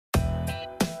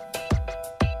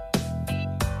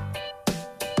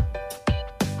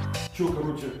Че,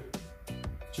 короче,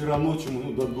 вчера ночью,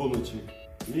 ну, до ночи,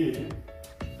 и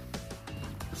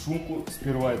шумку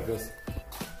сперва это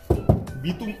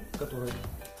битум, который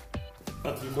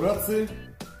от вибрации,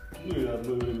 ну и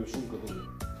одно время шум, который,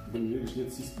 блин, видишь,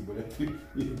 нет сиськи, блядь,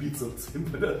 и бицепсы,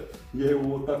 блядь. Я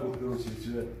его вот так вот, короче,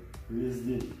 вчера весь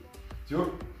день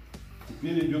тер.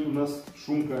 Теперь идет у нас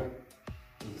шумка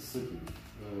с этим,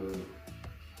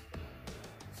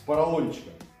 с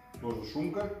поролончиком. Тоже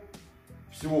шумка.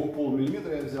 Всего в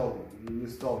полмиллиметра я взял, не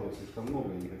стал я слишком много,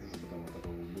 я не хочу, чтобы там вот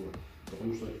такого было.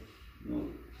 Потому что, ну,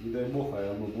 не дай бог,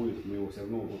 а оно будет, мы его все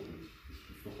равно утопим.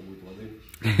 Столько будет воды.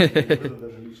 Это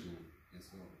даже лишнее, я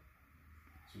сказал.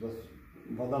 Сюда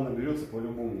вода наберется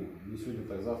по-любому, не сегодня,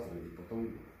 так завтра, и потом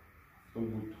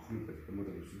будет хлюпать, мы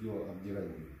это все дело обдирать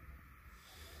будем.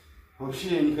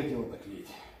 Вообще я не хотел это клеить.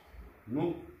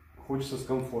 Ну, хочется с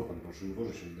комфортом, потому что мы тоже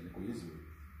еще далеко ездим.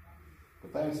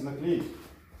 Пытаемся наклеить,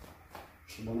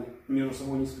 чтобы она между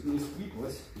собой не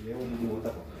склеилась. Я его буду вот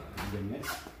так вот загонять.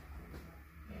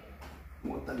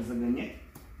 Вот так загонять.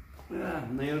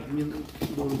 Наверное, ты мне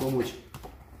должен помочь.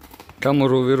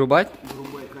 Камеру вырубать?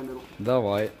 Вырубай камеру.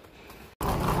 Давай.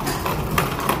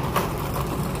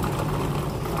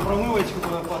 Промывочку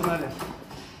туда погнали.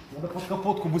 Надо под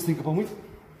капотку быстренько помыть.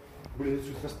 Блин, это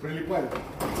сейчас прилипает.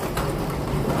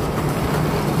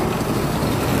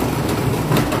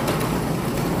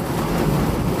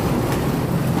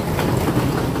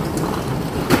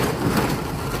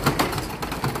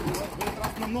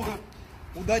 Намного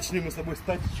удачнее мы с тобой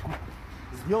статичку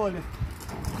сделали.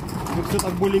 Мы все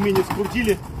так более-менее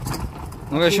скрутили.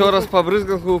 Ну еще раз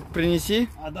побрызгалку принеси.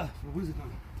 А, да, вызовем.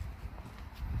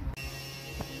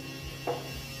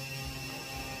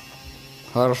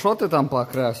 Хорошо ты там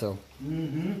покрасил?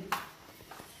 Угу.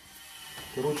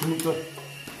 Короче, мы-то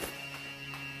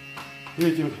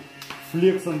этим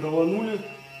флексом даванули,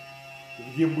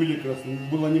 где были как раз,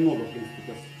 было немного, в принципе, как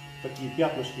раз, такие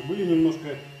пятнышки были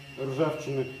немножко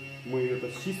ржавчины. Мы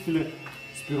это чистили.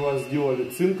 Сперва сделали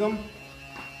цинком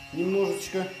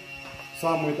немножечко.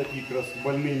 Самые такие как раз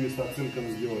больные места цинком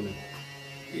сделали.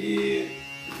 И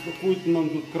какую-то нам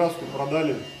тут краску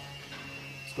продали.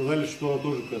 Сказали, что она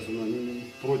тоже, как раз, она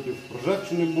против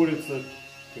ржавчины борется,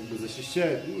 как бы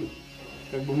защищает. Ну,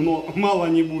 как бы мало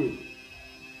не будет.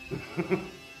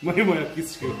 Моя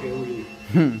кисточка какая выглядит.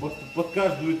 Под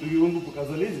каждую эту ерунду пока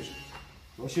залезешь.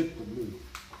 Вообще-то, блин,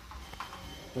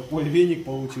 такой веник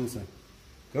получился.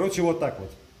 Короче, вот так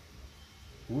вот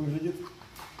выглядит.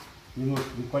 Немножко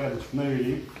порядочек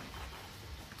навели.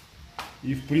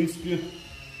 И, в принципе,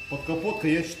 подкапотка,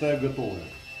 я считаю, готовая.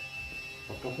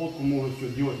 Под капотку мы уже все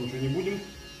делать ничего не будем.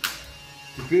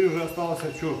 Теперь уже осталось,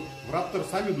 а что, в Раптор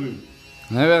сами дуем?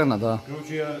 Наверное, да.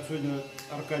 Короче, я сегодня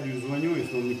Аркадию звоню,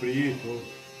 если он не приедет, то...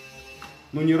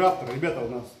 Ну не Раптор, ребята, у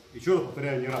нас, еще раз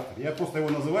повторяю, не Раптор. Я просто его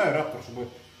называю Раптор, чтобы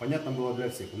понятно было для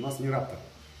всех. У нас не Раптор.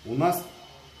 У нас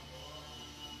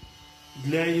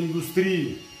для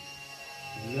индустрии,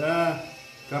 для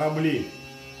кораблей.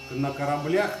 На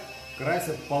кораблях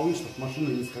красят полы, чтобы машина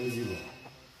не скользила.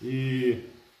 И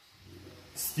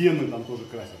стены там тоже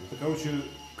красят. Это, короче,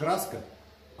 краска,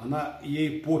 она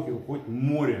ей похер, хоть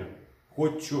море,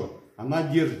 хоть что. Она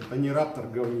держит. Это не Раптор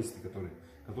говнистый,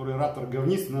 который Раптор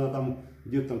говнистый, надо там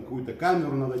где-то там какую-то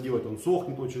камеру надо делать, он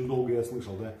сохнет очень долго, я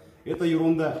слышал, да. Это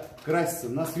ерунда. Красится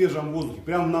на свежем воздухе,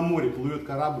 прямо на море плывет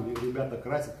корабль, и ребята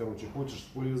красят, короче, хочешь с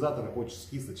пульверизатора, хочешь с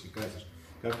кисточки красишь,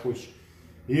 как хочешь.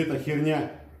 И эта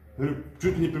херня, говорю,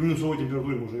 чуть ли не при минусовой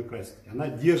температуре можно ее красить. Она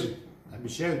держит,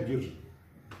 обещают, держит.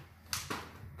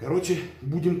 Короче,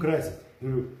 будем красить.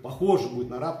 Говорю, похоже будет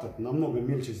на Раптор, намного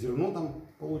мельче зерно там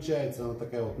получается, она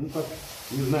такая вот, ну как,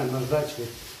 не знаю, наждачка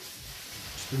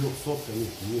 400,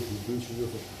 не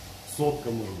 400, сотка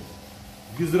может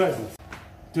быть. Без разницы.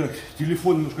 Так,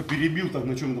 телефон немножко перебил, так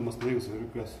на чем там остановился, говорю,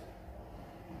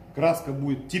 краска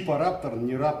будет типа Раптор,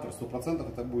 не Раптор, 100%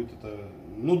 это будет, это,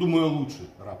 ну думаю, лучше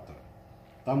Раптор.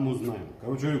 Там узнаем.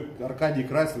 Короче, Аркадий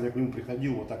красил, я к нему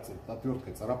приходил, вот так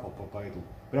отверткой царапал по этому.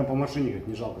 Прям по машине, говорит,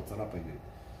 не жалко, царапай, говорит.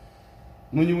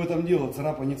 Но не в этом дело,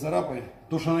 царапай, не царапай.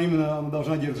 То, что она именно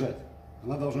должна держать.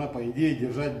 Она должна, по идее,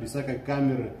 держать без всякой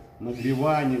камеры,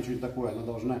 нагревания, что-то такое. Она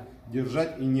должна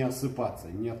держать и не осыпаться,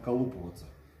 не отколупываться.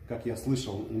 Как я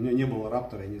слышал, у меня не было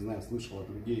Раптора, я не знаю, слышал от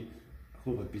людей,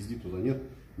 кто-то пиздит, туда нет.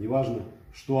 Неважно,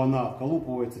 что она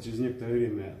отколупывается через некоторое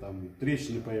время, там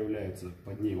трещины появляются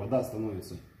под ней, вода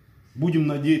становится. Будем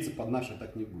надеяться, под нашей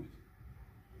так не будет.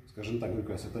 Скажем так,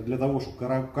 это для того, чтобы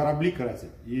корабли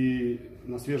красить и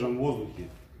на свежем воздухе,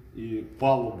 и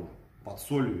палубу под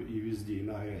солью, и везде, и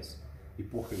на грязь, и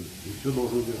похрен, и все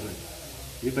должно держать.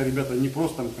 И это, ребята, не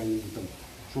просто там какая-нибудь там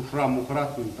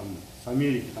шушра-мухра, там с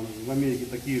Америки, там в Америке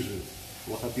такие же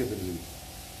лохопеды, блин.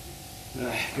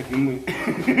 Как и мы.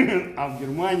 А в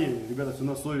Германии ребята все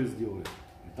на совесть делают.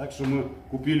 Так что мы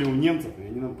купили у немцев, и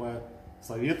они нам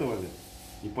посоветовали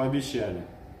и пообещали.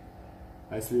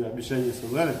 А если обещание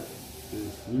сказали,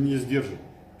 не сдержат.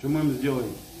 Что мы им сделаем?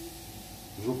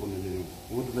 Жопу надерем.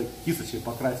 Вот это кисточкой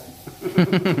покрасим.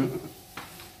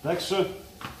 Так что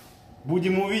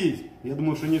будем увидеть. Я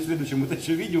думаю, что не в следующем это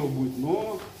еще видео будет,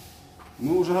 но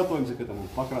мы уже готовимся к этому,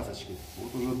 покрасочке.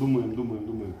 Вот уже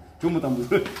думаем. Что мы там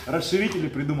расширители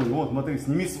придумали? Вот, смотри,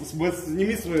 сними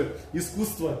свое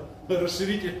искусство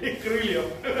расширителей крыльев.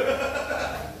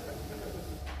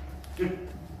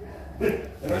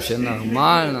 Вообще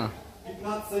нормально.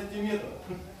 15 сантиметров.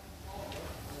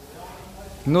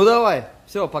 Ну давай,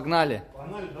 все, погнали.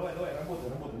 Погнали, давай,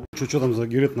 работаем. Что там за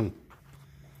герет нам?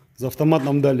 За автомат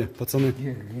нам дали, пацаны.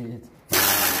 Герет.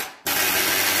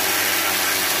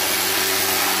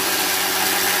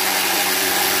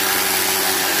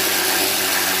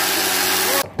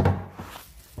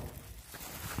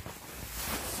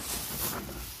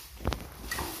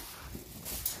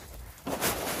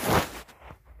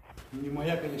 Не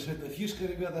моя, конечно, эта фишка,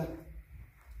 ребята.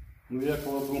 Но я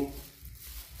кладу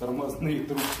тормозные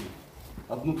трубки.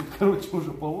 Одну тут, короче,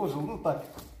 уже положил. Ну так,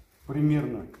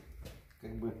 примерно.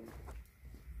 Как бы.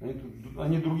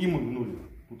 Они другим угнули.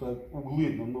 Тут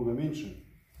углы намного меньше,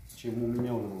 чем у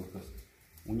меня.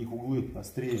 У них углы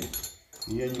острее.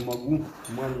 И я не могу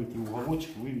маленький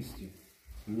уголочек вывести.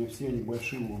 У меня все они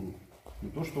большие углы.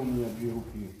 Не то, что у меня две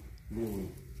руки левые.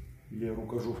 Или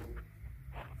рукожоп.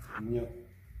 У меня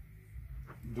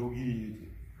другие эти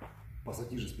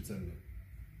пассатижи специальные.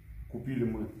 Купили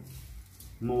мы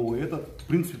новый этот. В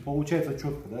принципе, получается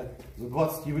четко, да? За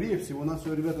 20 евреев всего на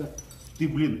все, ребята. Ты,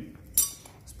 блин,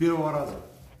 с первого раза.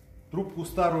 Трубку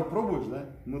старую пробуешь, да?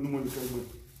 Мы думали, как бы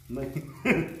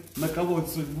наколоть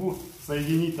судьбу,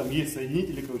 соединить. Там есть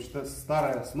соединители, короче,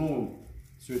 старая с новым.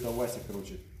 Все это Вася,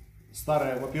 короче.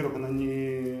 Старая, во-первых, она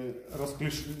не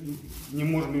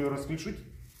можем ее расклешить.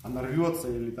 Она рвется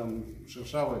или там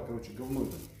шершавая, короче, говно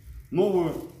это.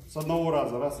 Новую с одного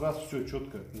раза, раз, все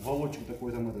четко. Уголочек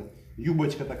такой там, это,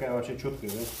 юбочка такая вообще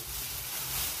четкая, да?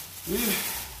 И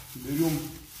берем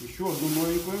еще одну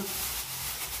новенькую.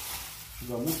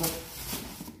 Сюда мусор.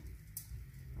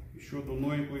 Еще одну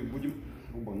новенькую и будем,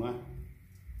 оба-на.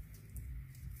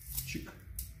 Чик,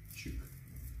 чик.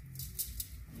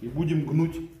 И будем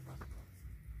гнуть.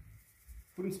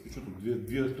 В принципе, что тут,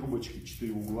 две трубочки,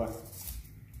 4 угла.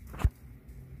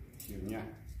 Херня.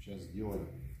 Сейчас сделаем.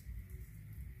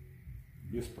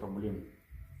 Без проблем.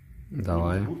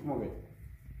 Давай. Будешь помогать?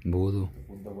 Буду. Так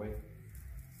вот давай.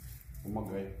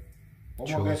 Помогай.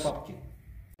 Помогай папке.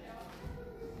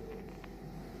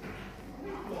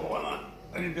 Ладно,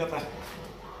 ребята.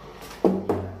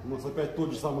 У нас опять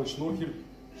тот же самый шнурхель,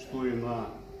 что и на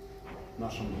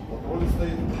нашем патроне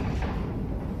стоит.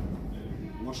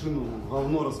 Машину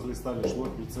говно расхлестали,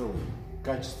 шнурхель целый,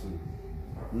 качественный.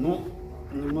 Но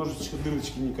немножечко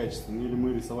дырочки некачественные, или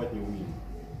мы рисовать не умеем.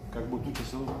 Как бы тут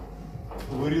все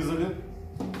вырезали,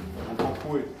 он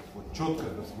подходит, вот четко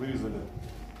вырезали.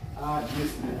 А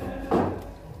если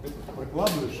это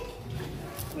прикладываешь,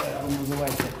 он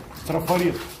называется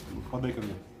трафарет, подай ко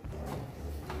мне.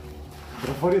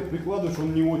 Трафарет прикладываешь,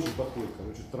 он не очень подходит,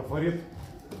 короче, трафарет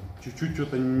чуть-чуть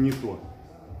что-то не то.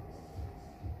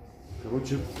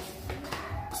 Короче,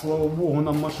 слава богу,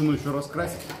 нам машину еще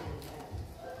раскрасить.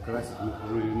 Красить мы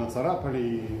уже и нацарапали,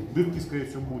 и дырки, скорее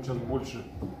всего, будут сейчас больше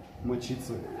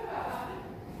мочиться.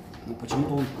 Но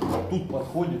почему-то он тут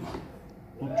подходит,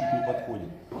 тут чуть не подходит.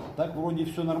 Так вроде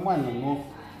все нормально, но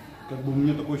как бы у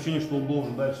меня такое ощущение, что он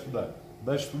должен дальше туда.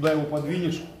 Дальше туда его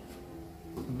подвинешь,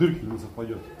 дырки не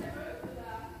совпадет.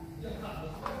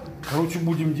 Короче,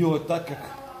 будем делать так, как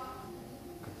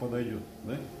подойдет,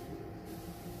 да?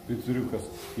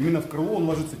 Именно в крыло он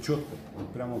ложится четко. Вот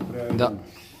прямо да.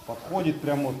 Подходит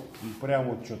прямо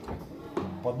вот четко.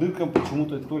 По дыркам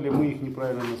почему-то то ли мы их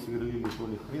неправильно насверлили, то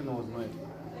ли хрен его знает.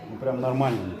 Ну прям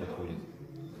нормально не подходит.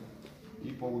 И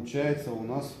получается у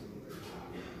нас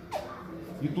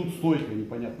и тут стойка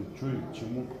непонятно, что и к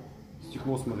чему.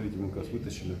 Стекло, смотрите, мы как раз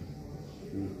вытащили.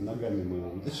 Ногами мы его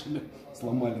вытащили,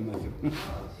 сломали нафиг.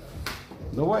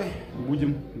 Давай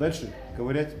будем дальше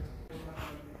ковырять.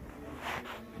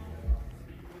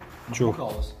 Че?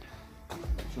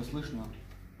 Что слышно?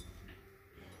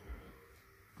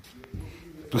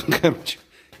 Тут, короче,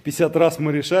 50 раз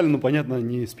мы решали, но понятно,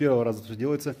 не с первого раза все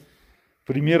делается.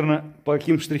 Примерно по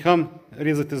каким штрихам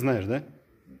резать ты знаешь, да?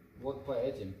 Вот по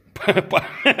этим.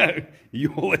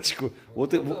 Елочку.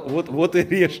 Вот и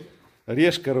режь.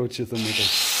 Режь, короче, там это.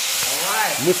 Давай!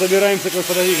 Мы собираемся,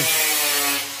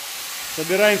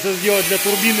 собираемся сделать для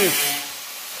турбины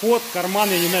ход, карман,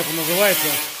 я не знаю, как он называется.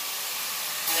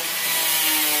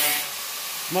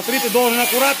 Смотри, ты должен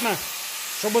аккуратно,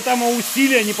 чтобы там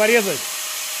усилия не порезать.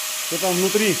 Что там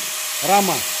внутри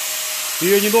рама. Ты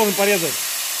ее не должен порезать.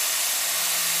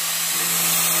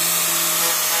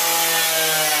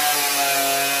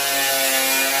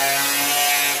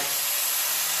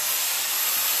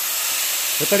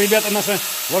 Это, ребята, наша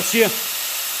вообще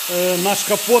наш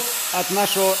капот от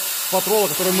нашего патрола,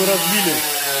 который мы разбили.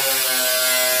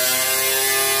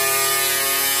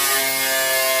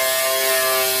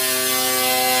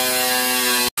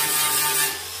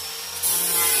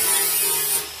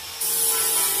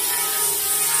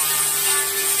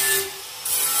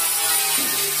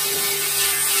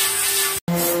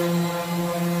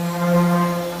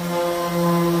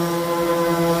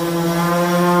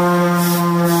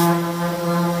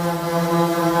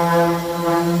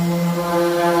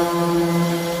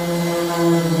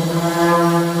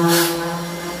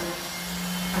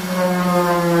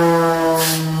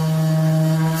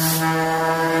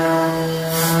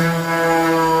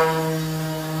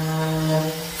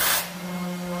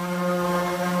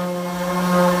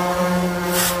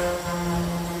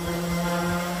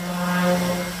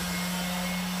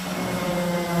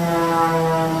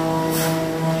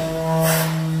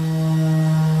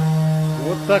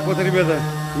 Так вот, ребята,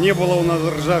 не было у нас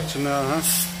ржавчины, ага.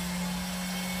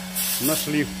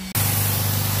 Нашли.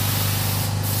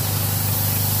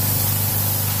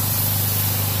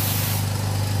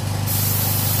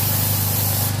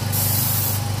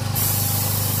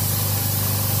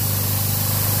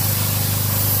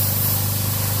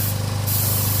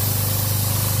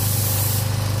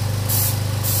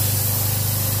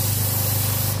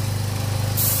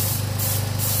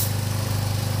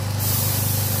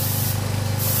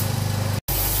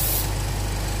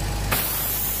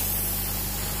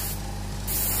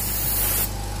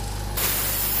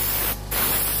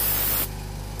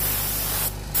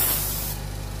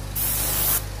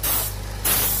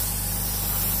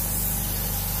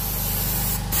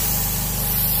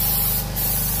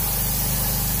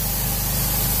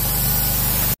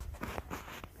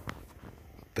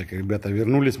 Так, ребята,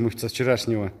 вернулись мы со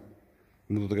вчерашнего.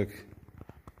 Мы тут как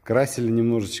красили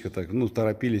немножечко, так, ну,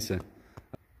 торопились.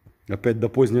 Опять до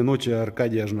поздней ночи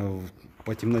Аркадий аж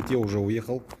по темноте уже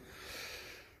уехал.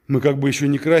 Мы как бы еще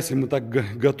не красили, мы так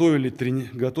готовились,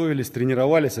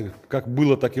 тренировались. Как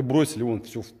было, так и бросили. Вон,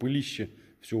 все в пылище,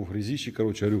 все в грязище,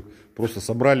 короче, говорю. Просто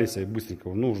собрались и быстренько,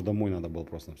 ну, уже домой надо было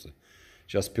просто.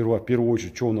 Сейчас в первую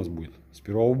очередь, что у нас будет?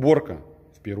 Сперва уборка,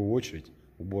 в первую очередь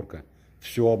уборка.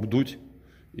 Все обдуть.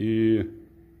 И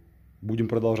будем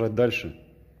продолжать дальше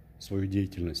свою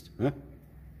деятельность. А?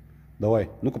 Давай,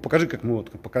 ну-ка покажи, как мы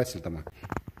вот покрасили там.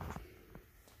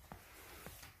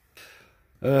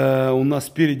 У нас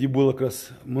спереди было как раз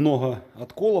много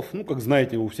отколов. Ну, как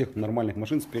знаете, у всех нормальных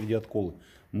машин спереди отколы.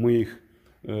 Мы их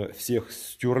всех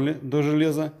стерли до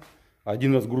железа.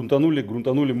 Один раз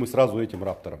грунтанули мы сразу этим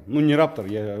раптором. Ну, не раптор,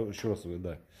 я еще раз,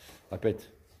 да, опять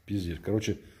пиздец.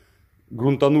 Короче,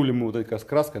 грунтанули мы вот этой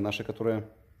краской нашей, которая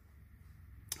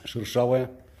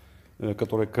шершавая,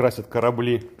 которая красит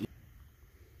корабли.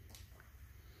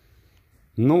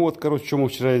 Ну вот, короче, что мы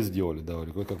вчера и сделали, да,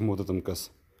 как мы вот это как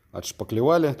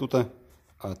отшпаклевали тут,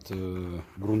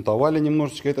 отгрунтовали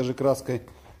немножечко этой же краской.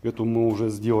 Эту мы уже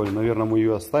сделали, наверное, мы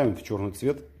ее оставим в черный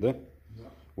цвет, да? Да.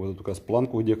 Вот эту как раз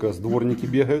планку, где как раз дворники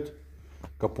бегают.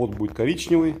 Капот будет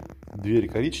коричневый, дверь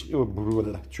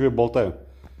коричневая. Что я болтаю?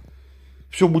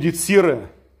 Все будет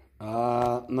серое.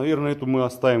 А, наверное, эту мы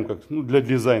оставим как, ну, для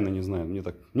дизайна, не знаю, мне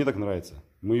так нравится.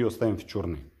 Мы ее оставим в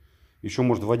черный. Еще,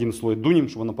 может, в один слой дунем,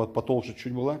 чтобы она потолще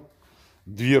чуть была.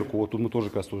 Дверку, вот тут мы тоже,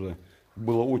 кажется, уже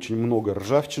было очень много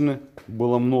ржавчины,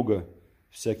 было много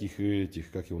всяких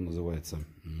этих, как его называется,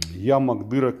 ямок,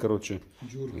 дырок, короче.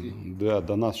 Дюрки. Да,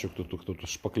 до нас еще кто-то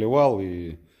шпаклевал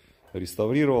и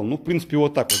реставрировал. Ну, в принципе,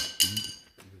 вот так вот.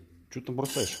 Что ты там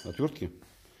бросаешь? Отвертки?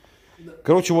 Да.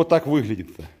 Короче, вот так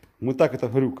выглядит-то. Мы так это,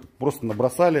 говорю, просто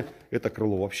набросали. Это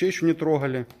крыло вообще еще не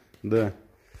трогали. Да.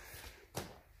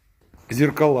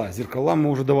 Зеркала. Зеркала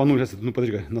мы уже даванули. Ну,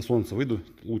 подожди, на солнце выйду,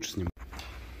 лучше сниму.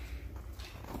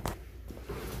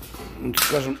 Ну,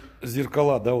 скажем,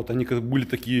 зеркала, да, вот они как были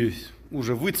такие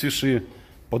уже выцвевшие,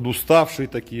 подуставшие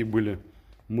такие были.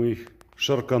 Мы их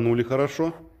шарканули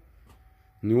хорошо.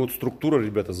 Ну и вот структура,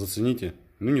 ребята, зацените.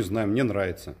 Ну, не знаю, мне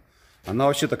нравится. Она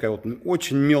вообще такая вот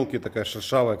очень мелкая, такая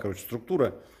шершавая, короче,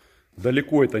 структура.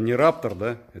 Далеко это не раптор,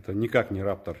 да, это никак не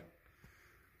раптор.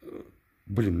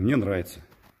 Блин, мне нравится.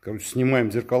 Короче,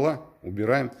 снимаем зеркала,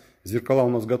 убираем. Зеркала у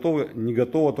нас готовы, не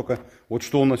готово только. Вот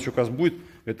что у нас еще как раз будет,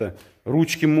 это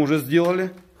ручки мы уже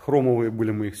сделали. Хромовые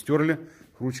были, мы их стерли,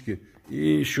 ручки. И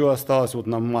еще осталось вот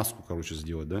нам маску, короче,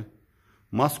 сделать, да?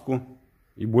 Маску,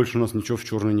 и больше у нас ничего в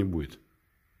черный не будет.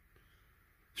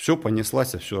 Все,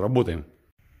 понеслась, все, работаем.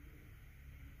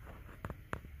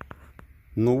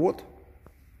 Ну вот,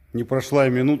 не прошла и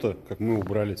минута, как мы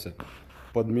убрались.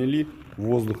 Подмели,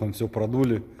 воздухом все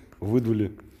продули,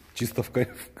 выдули. Чисто в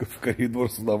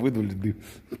коридор сюда выдули, дым,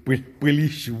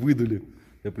 пылище выдули.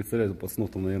 Я представляю,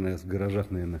 пацанов там, наверное, в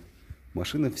гаражах, наверное,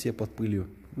 машины все под пылью.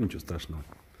 Ну, ничего страшного.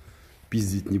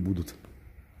 Пиздить не будут.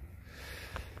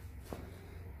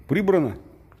 Прибрано.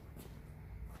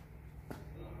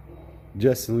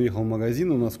 Джастин уехал в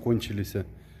магазин, у нас кончились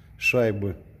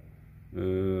шайбы.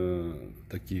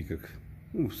 Такие как,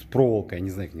 ну, с проволокой, я не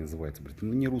знаю, как они называются, блядь.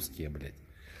 Ну, не русские, блядь.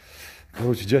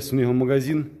 Короче, Джастин уехал в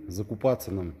магазин,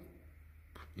 закупаться нам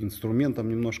инструментом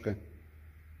немножко.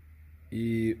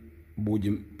 И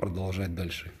будем продолжать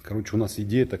дальше. Короче, у нас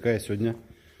идея такая сегодня.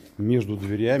 Между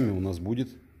дверями у нас будет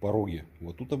пороги.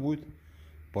 Вот тут будет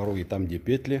пороги, там где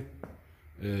петли.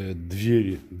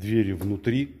 Двери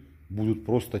внутри будут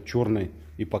просто черной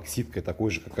эпоксидкой,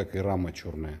 такой же, как и рама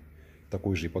черная.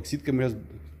 Такой же эпоксидкой мы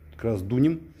как раз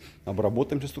дунем,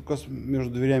 обработаем сейчас только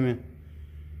между дверями,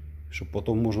 чтобы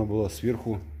потом можно было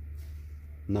сверху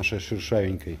нашей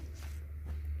шершавенькой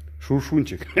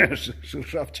шуршунчик,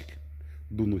 шершавчик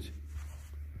дунуть.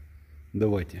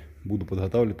 Давайте, буду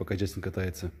подготавливать, пока Джастин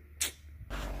катается.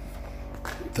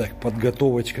 Так,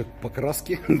 подготовочка к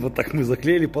покраске. Вот так мы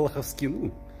заклеили по-лоховски,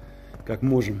 ну, как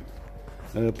можем.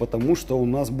 Потому что у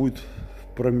нас будет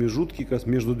в промежутке, как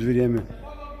между дверями,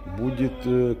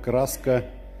 будет краска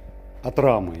от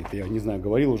рамы. Это я не знаю,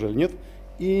 говорил уже или нет.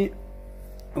 И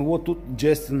вот тут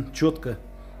Джастин четко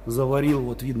заварил,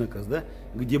 вот видно, да,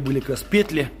 где были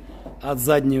петли от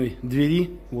задней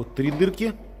двери. Вот 3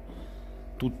 дырки.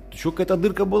 Тут еще какая-то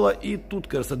дырка была. И тут,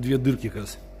 кажется, 2 дырки.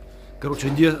 Короче,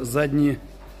 где задние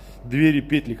двери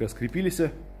петли скрепились.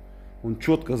 Он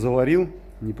четко заварил.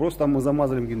 Не просто там мы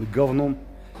замазали каким-то говном,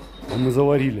 а мы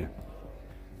заварили.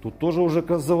 Тут тоже уже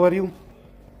заварил.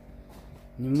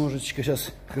 Немножечко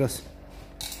сейчас как раз.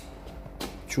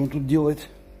 Что он тут делает?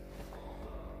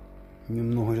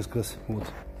 Немного сейчас как раз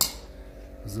вот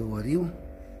заварил.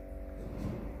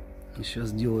 И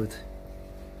сейчас делает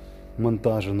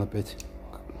монтажен опять.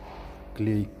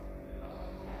 Клей.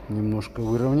 Немножко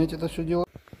выровнять это все дело.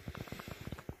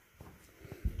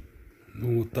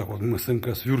 Ну вот так вот мы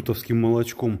с вюртовским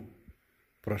молочком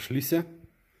прошлись.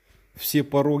 Все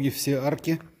пороги, все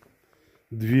арки.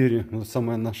 Двери. Вот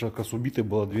самая наша убитая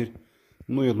была дверь.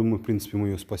 Но я думаю, в принципе, мы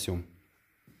ее спасем.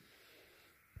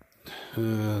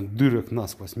 Дырок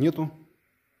насквозь нету.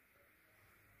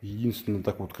 Единственное,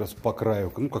 так вот как раз по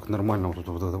краю, ну как нормально вот тут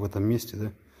вот в этом месте,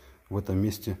 да, в этом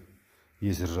месте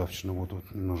есть ржавчина. Вот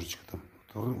немножечко там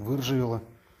выржавело.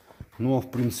 Ну а в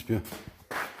принципе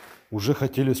уже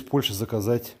хотели с Польши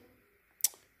заказать,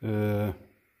 как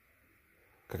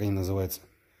они называются,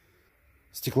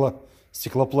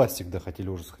 стеклопластик, да,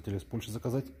 хотели с Польши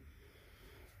заказать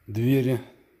двери,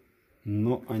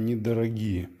 но они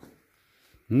дорогие.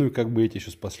 Ну и как бы эти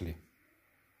еще спасли.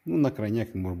 Ну на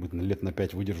крайняк, может быть, лет на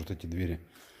 5 выдержат эти двери.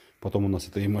 Потом у нас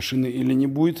этой машины или не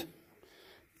будет,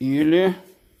 или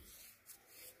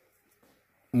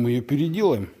мы ее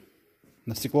переделаем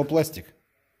на стеклопластик.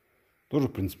 Тоже,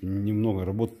 в принципе, немного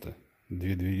работы-то. 2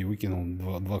 двери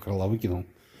выкинул, 2 крыла выкинул.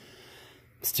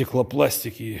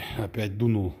 Стеклопластик и опять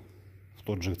дунул в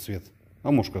тот же цвет.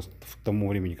 А может, к тому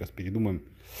времени, как передумаем,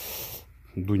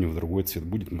 дунем в другой цвет.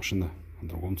 Будет машина в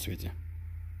другом цвете.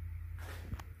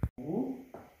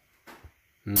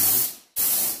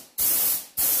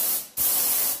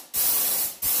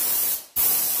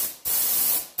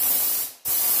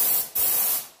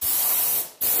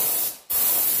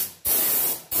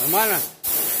 Нормально?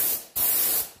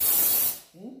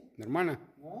 Нормально?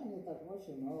 Да, не так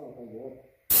очень мало пойдет.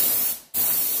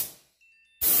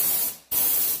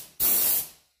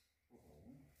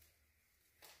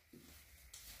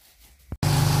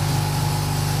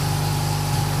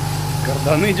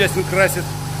 Карданы Джастин красит.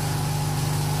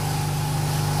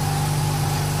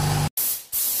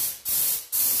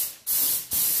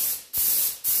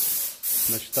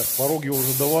 Значит так, пороги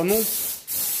уже даванул.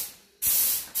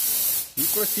 Ну,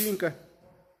 красивенько.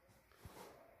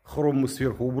 Хром мы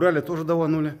сверху убрали, тоже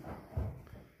даванули.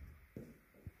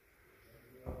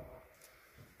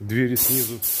 Двери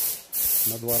снизу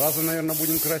на 2 раза, наверное,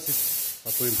 будем красить. А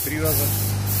то им 3 раза.